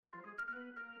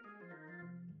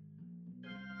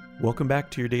Welcome back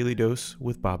to your Daily Dose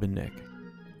with Bob and Nick.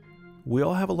 We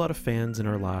all have a lot of fans in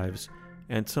our lives,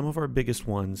 and some of our biggest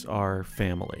ones are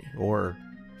family, or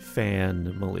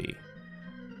fan-mally.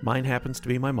 Mine happens to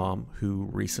be my mom, who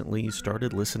recently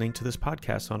started listening to this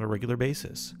podcast on a regular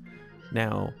basis.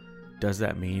 Now, does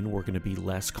that mean we're going to be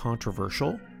less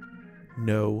controversial?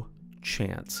 No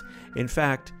chance. In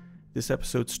fact, this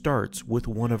episode starts with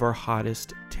one of our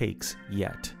hottest takes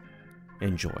yet.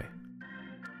 Enjoy.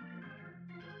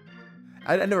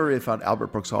 I never really found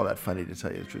Albert Brooks all that funny, to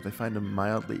tell you the truth. I find him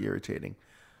mildly irritating.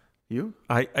 You?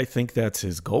 I think that's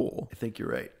his goal. I think you're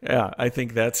right. Yeah, I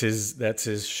think that's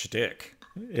his shtick,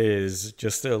 is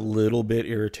just a little bit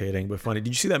irritating but funny. Did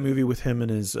you see that movie with him and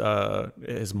his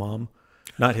mom?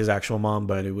 Not his actual mom,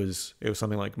 but it was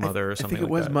something like Mother or something like that. I think it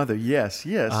was Mother. Yes.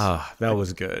 Ah, that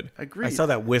was good. Agreed. I saw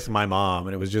that with my mom,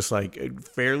 and it was just like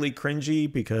fairly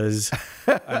cringy because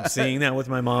I'm seeing that with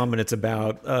my mom, and it's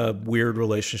about a weird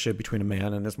relationship between a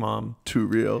man and his mom. Too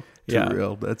real. Too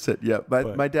real. That's it. Yeah.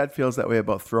 My dad feels that way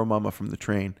about Throw Mama from the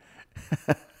Train.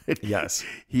 Yes.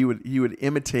 He would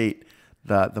imitate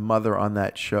the mother on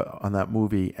that show, on that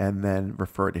movie, and then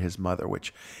refer to his mother,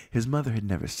 which his mother had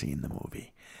never seen the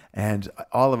movie. And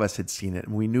all of us had seen it,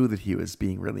 and we knew that he was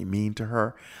being really mean to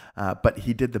her. But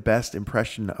he did the best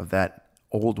impression of that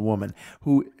old woman.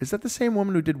 Is that the same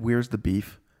woman who did Where's the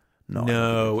Beef?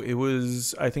 No, it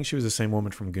was, I think she was the same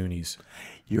woman from Goonies.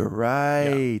 You're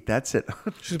right. Yeah. That's it.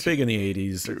 She was big in the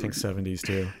 80s, I think 70s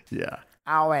too. Yeah.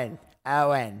 Owen.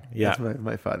 Yeah. That's what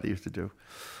my father used to do.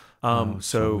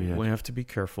 So we have to be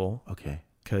careful. Okay.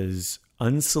 Because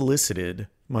unsolicited,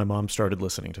 my mom started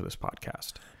listening to this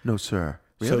podcast. No, sir.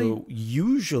 Really? So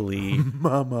usually,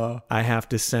 Mama, I have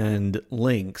to send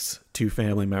links to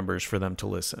family members for them to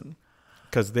listen.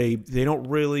 Because they don't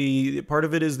really, part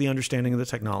of it is the understanding of the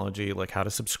technology, like how to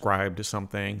subscribe to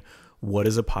something, what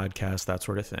is a podcast, that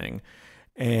sort of thing.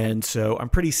 And so I'm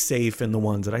pretty safe in the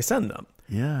ones that I send them.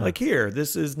 Yeah. Like here,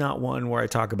 this is not one where I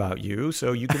talk about you,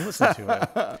 so you can listen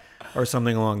to it or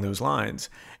something along those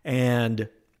lines. And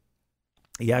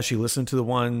yeah, she listened to the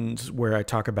ones where I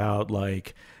talk about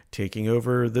like taking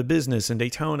over the business in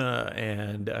Daytona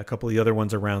and a couple of the other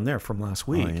ones around there from last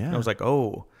week. Oh, yeah. And I was like,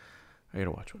 oh, I got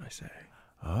to watch what I say.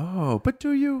 Oh, but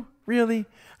do you really?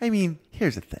 I mean,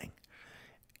 here's the thing.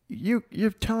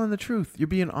 You're telling the truth. You're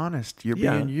being honest. You're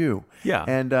being you. Yeah.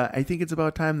 And I think it's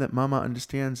about time that Mama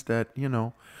understands that,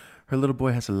 her little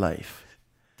boy has a life.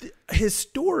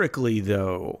 Historically,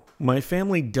 though, my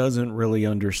family doesn't really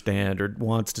understand or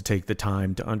wants to take the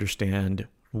time to understand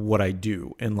what I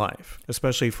do in life,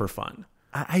 especially for fun.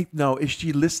 I know. Is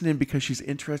she listening because she's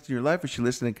interested in your life, or is she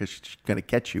listening because she's going to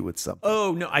catch you with something?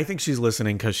 Oh, no, I think she's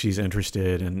listening because she's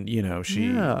interested, and,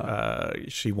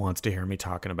 she wants to hear me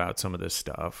talking about some of this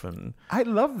stuff. And I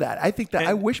love that. I think that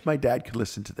I wish my dad could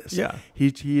listen to this. Yeah.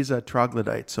 He's a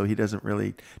troglodyte, so he doesn't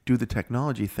really do the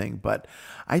technology thing, but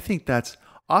I think that's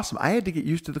awesome. I had to get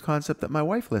used to the concept that my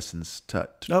wife listens to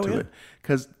it,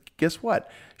 because guess what?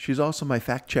 She's also my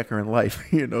fact checker in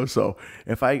life, so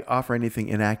if I offer anything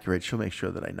inaccurate, she'll make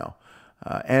sure that I know.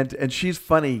 And she's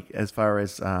funny as far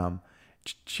as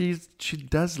she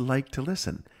does like to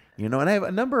listen, and I have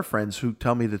a number of friends who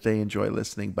tell me that they enjoy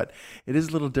listening, but it is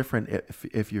a little different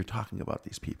if you're talking about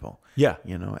these people. Yeah.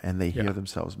 And they hear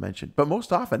themselves mentioned. But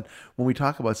most often when we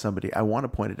talk about somebody, I want to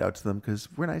point it out to them because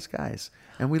we're nice guys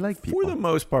and we like people. For the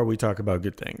most part, we talk about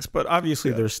good things, but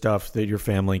obviously there's stuff that your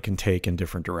family can take in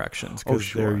different directions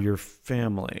because they're your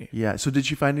family. Yeah. So did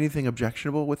you find anything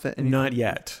objectionable with it? Not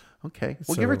yet. Okay.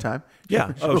 Well, give her time.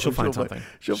 Yeah. She'll find something.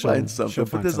 She'll find something.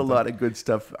 But there's a lot of good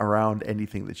stuff around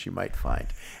anything that she might find.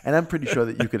 And I'm pretty sure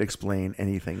that you could explain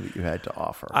anything that you had to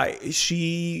offer.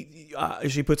 She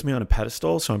puts me on a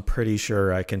pedestal, so I'm pretty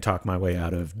sure I can talk my way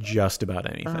out of just about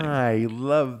anything. I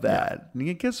love that.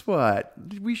 Yeah. Guess what?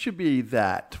 We should be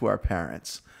that to our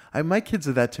parents. My kids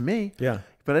are that to me. Yeah.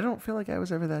 But I don't feel like I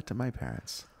was ever that to my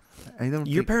parents.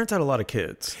 Your parents had a lot of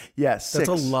kids. Yes, That's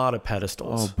a lot of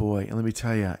pedestals. Oh boy, and let me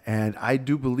tell you. And I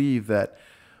do believe that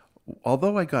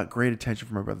although I got great attention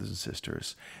from my brothers and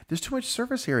sisters, there's too much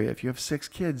surface area if you have 6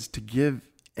 kids to give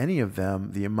any of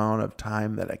them the amount of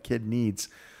time that a kid needs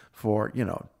for,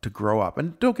 to grow up.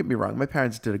 And don't get me wrong, my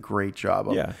parents did a great job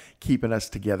of keeping us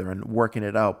together and working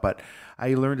it out. But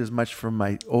I learned as much from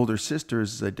my older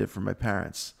sisters as I did from my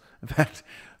parents. In fact,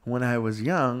 when I was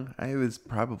young, I was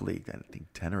probably, I think,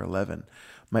 10 or 11.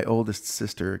 My oldest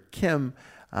sister, Kim,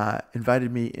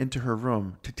 invited me into her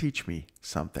room to teach me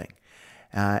something.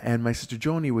 And my sister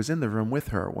Joni was in the room with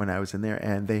her when I was in there,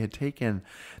 and they had taken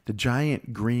the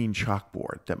giant green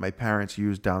chalkboard that my parents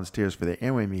used downstairs for their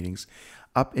airway meetings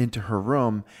up into her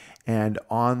room, and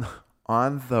on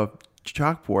the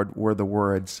chalkboard were the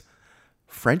words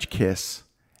French kiss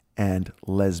and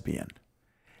lesbian.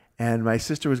 And my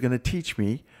sister was going to teach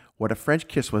me what a French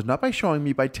kiss was, not by showing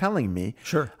me, by telling me.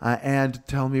 Sure. And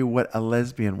tell me what a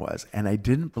lesbian was. And I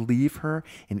didn't believe her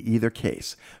in either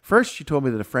case. First, she told me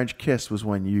that a French kiss was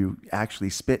when you actually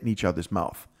spit in each other's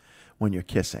mouth when you're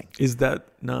kissing. Is that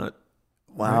not...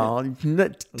 Well,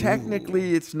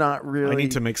 technically, it's not really. I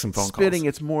need to make some phone spitting. calls.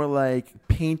 It's more like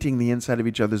painting the inside of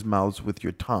each other's mouths with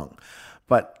your tongue.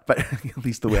 But at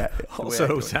least the way I Also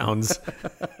do sounds...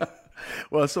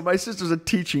 Well, so my sisters are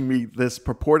teaching me this,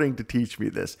 purporting to teach me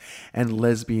this. And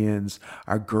lesbians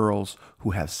are girls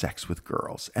who have sex with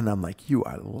girls. And I'm like, you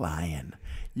are lying.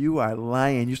 You are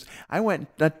lying. I went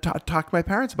and talked to my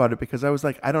parents about it because I was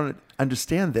like, I don't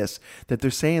understand this, that they're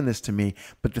saying this to me.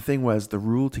 But the thing was, the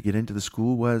rule to get into the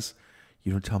school was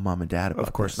you don't tell mom and dad about it.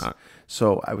 Of course this. not.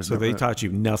 So I was. So they taught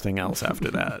you nothing else after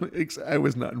that. I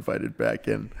was not invited back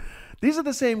in. These are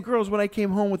the same girls when I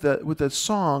came home with a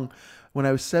song when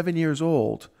I was 7 years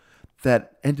old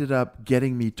that ended up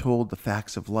getting me told the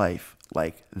facts of life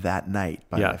like that night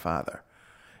by my father.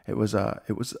 It was a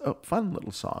fun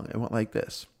little song. It went like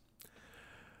this.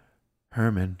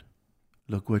 Herman,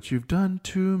 look what you've done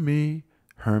to me.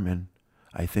 Herman,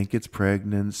 I think it's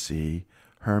pregnancy.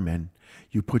 Herman,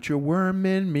 you put your worm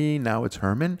in me. Now it's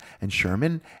Herman and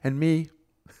Sherman and me.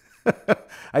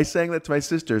 I sang that to my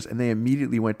sisters, and they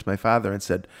immediately went to my father and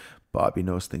said, Bobby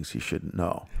knows things he shouldn't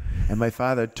know. And my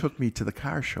father took me to the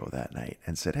car show that night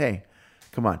and said, hey,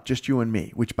 come on, just you and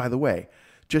me. Which, by the way,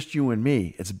 just you and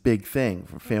me, it's a big thing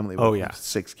for a family with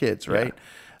 6 kids, right?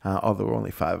 Yeah. Although there were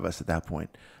only 5 of us at that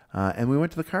point. And we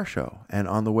went to the car show. And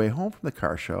on the way home from the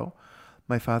car show,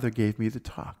 my father gave me the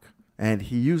talk. And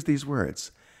he used these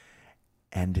words.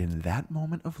 And in that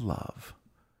moment of love,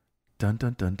 dun,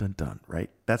 dun, dun, dun, dun, right?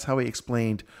 That's how he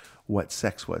explained what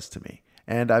sex was to me.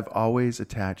 And I've always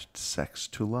attached sex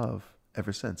to love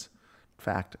ever since. In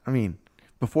fact, I mean,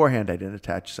 beforehand, I didn't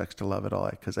attach sex to love at all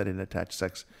because I didn't attach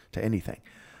sex to anything.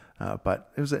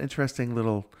 But it was an interesting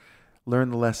little learn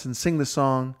the lesson, sing the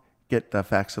song, get the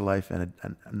facts of life, and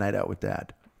a night out with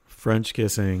Dad. French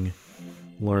kissing,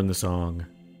 learn the song,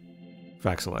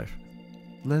 facts of life.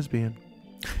 Lesbian.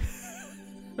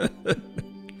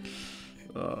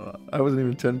 I wasn't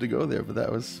even intending to go there, but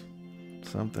that was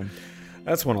something.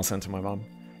 That's one I'll send to my mom.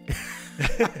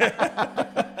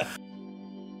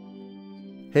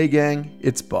 Hey gang,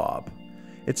 it's Bob.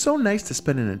 It's so nice to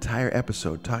spend an entire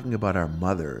episode talking about our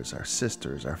mothers, our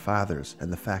sisters, our fathers,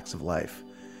 and the facts of life.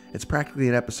 It's practically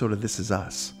an episode of This Is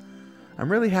Us.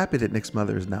 I'm really happy that Nick's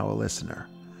mother is now a listener.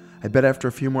 I bet after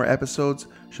a few more episodes,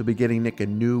 she'll be getting Nick a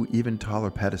new, even taller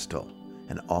pedestal,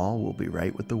 and all will be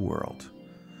right with the world.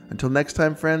 Until next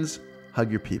time, friends,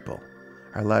 hug your people.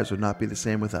 Our lives would not be the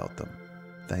same without them.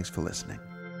 Thanks for listening.